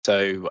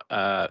So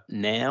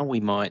now we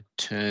might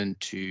turn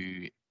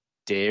to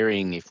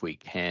dairying if we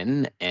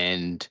can,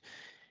 and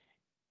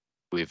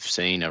we've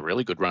seen a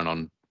really good run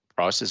on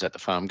prices at the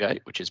farm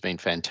gate, which has been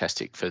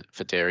fantastic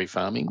for dairy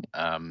farming,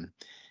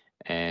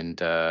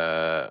 and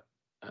a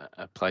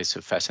place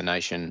of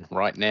fascination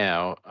right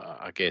now,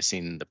 I guess,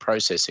 in the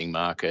processing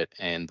market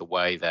and the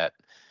way that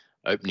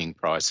opening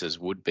prices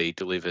would be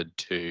delivered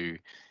to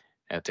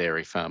our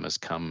dairy farmers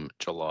come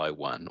July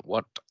 1.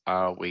 What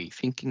are we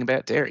thinking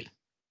about dairy?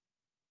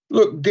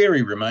 Look,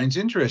 dairy remains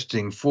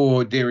interesting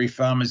for dairy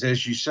farmers,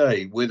 as you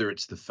say, whether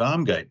it's the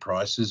farm gate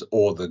prices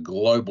or the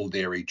global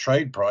dairy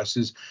trade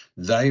prices,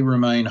 they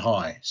remain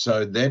high.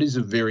 So that is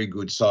a very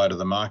good side of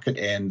the market,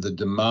 and the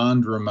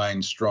demand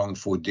remains strong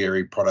for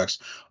dairy products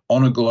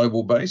on a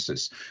global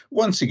basis.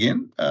 Once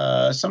again,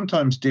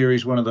 sometimes dairy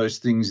is one of those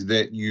things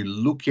that you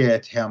look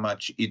at how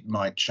much it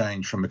might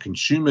change from a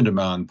consumer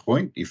demand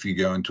point if you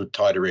go into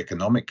tighter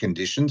economic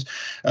conditions.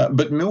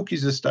 But milk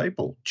is a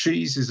staple,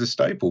 cheese is a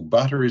staple,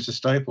 butter is a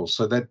staple.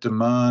 So that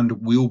demand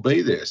will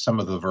be there. Some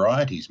of the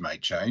varieties may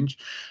change,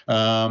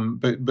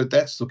 but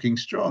that's looking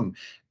strong.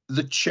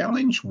 The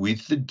challenge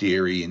with the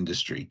dairy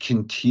industry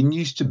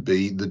continues to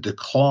be the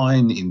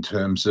decline in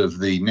terms of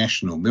the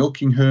national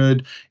milking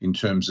herd, in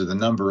terms of the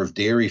number of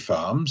dairy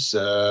farms,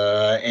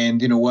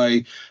 and in a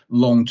way,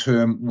 long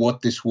term,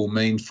 what this will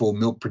mean for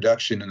milk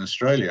production in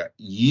Australia.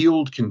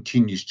 Yield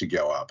continues to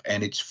go up,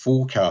 and it's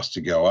forecast to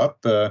go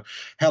up.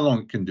 How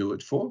long it can do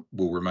it for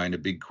will remain a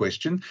big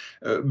question.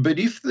 But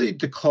if the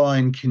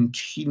decline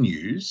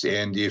continues,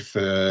 and if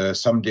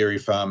some dairy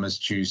farmers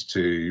choose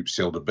to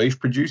sell to beef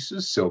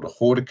producers, sell to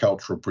horticultural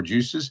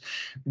producers,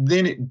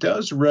 then it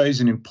does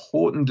raise an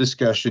important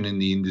discussion in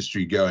the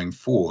industry going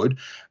forward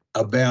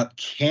about,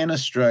 can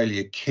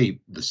Australia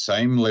keep the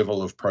same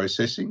level of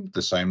processing,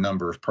 the same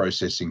number of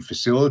processing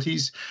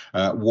facilities,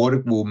 what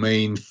it will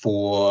mean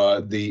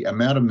for the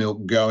amount of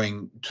milk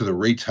going to the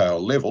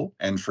retail level.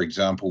 And for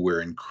example,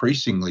 we're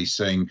increasingly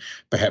seeing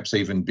perhaps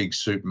even big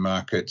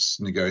supermarkets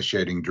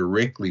negotiating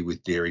directly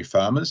with dairy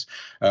farmers,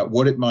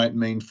 what it might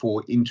mean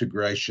for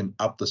integration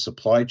up the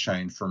supply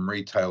chain from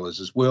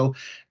retailers as well.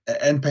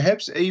 And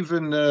perhaps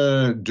even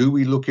do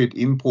we look at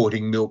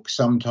importing milk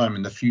sometime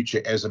in the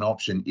future as an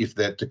option if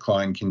that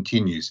decline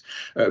continues?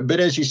 But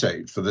as you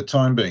say, for the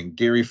time being,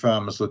 dairy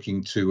farmers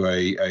looking to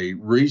a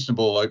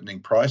reasonable opening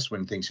price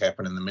when things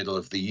happen in the middle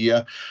of the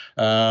year.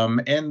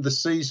 And the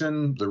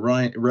season, the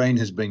rain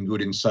has been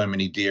good in so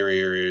many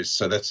dairy areas,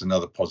 so that's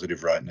another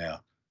positive right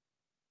now.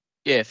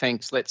 Yeah,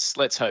 thanks.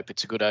 Let's hope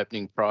it's a good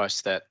opening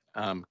price that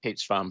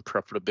keeps farm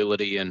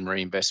profitability and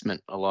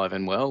reinvestment alive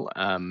and well,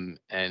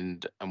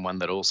 and one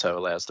that also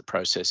allows the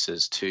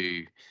processors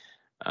to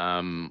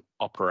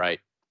operate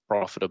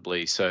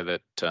profitably, so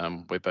that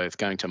we're both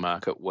going to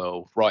market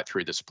well right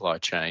through the supply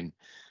chain,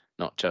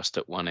 not just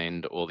at one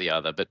end or the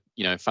other. But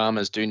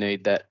farmers do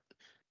need that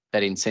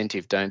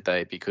incentive, don't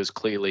they? Because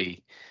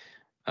clearly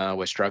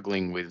we're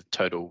struggling with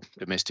total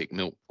domestic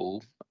milk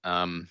pool,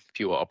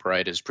 fewer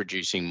operators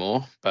producing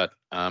more, but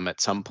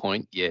at some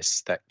point,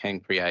 yes, that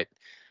can create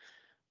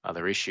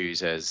other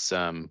issues as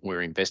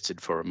we're invested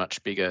for a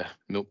much bigger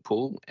milk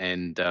pool.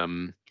 And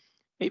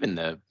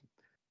even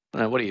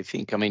what do you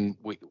think? I mean,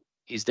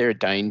 is there a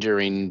danger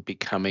in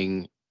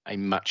becoming a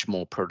much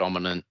more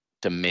predominant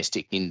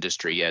domestic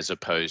industry as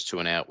opposed to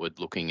an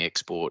outward-looking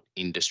export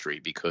industry?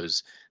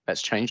 Because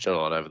that's changed a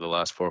lot over the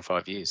last 4 or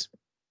 5 years.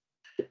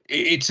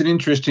 It's an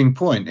interesting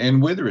point,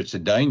 and whether it's a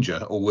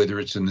danger or whether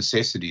it's a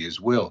necessity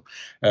as well,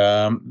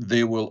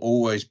 there will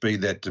always be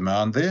that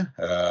demand there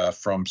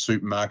from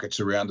supermarkets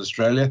around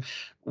Australia.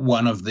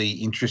 One of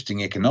the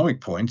interesting economic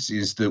points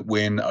is that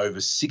when over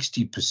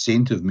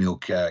 60% of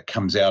milk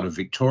comes out of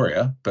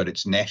Victoria, but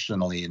it's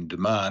nationally in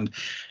demand,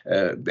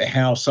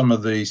 how some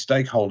of the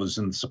stakeholders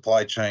in the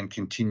supply chain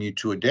continue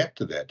to adapt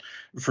to that.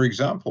 For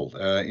example,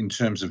 in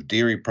terms of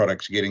dairy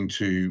products getting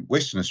to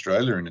Western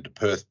Australia and into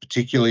Perth,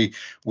 particularly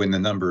when the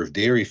number of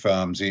dairy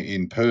farms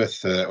in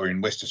Perth or in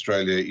West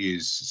Australia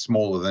is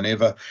smaller than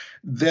ever,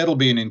 that'll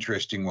be an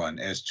interesting one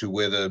as to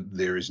whether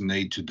there is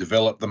need to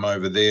develop them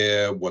over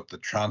there, what the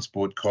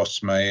transport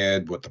costs may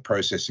add, what the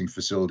processing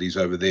facilities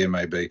over there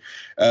may be.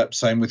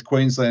 Same with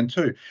Queensland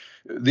too.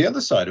 The other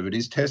side of it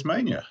is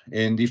Tasmania.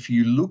 And if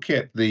you look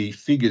at the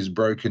figures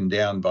broken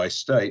down by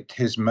state,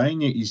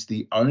 Tasmania is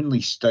the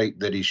only state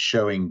that is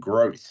showing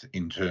growth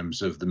in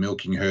terms of the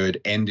milking herd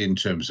and in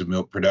terms of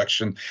milk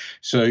production.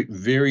 So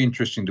very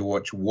interesting to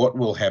watch what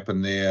will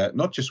happen there,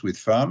 not just with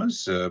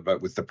farmers,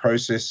 but with the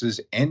processors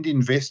and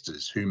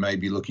investors who may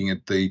be looking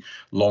at the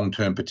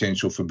long-term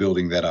potential for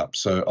building that up.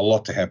 So a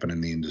lot to happen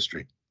in the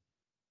industry.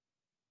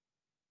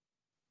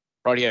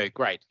 Rightio,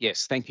 great.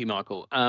 Yes, thank you, Michael.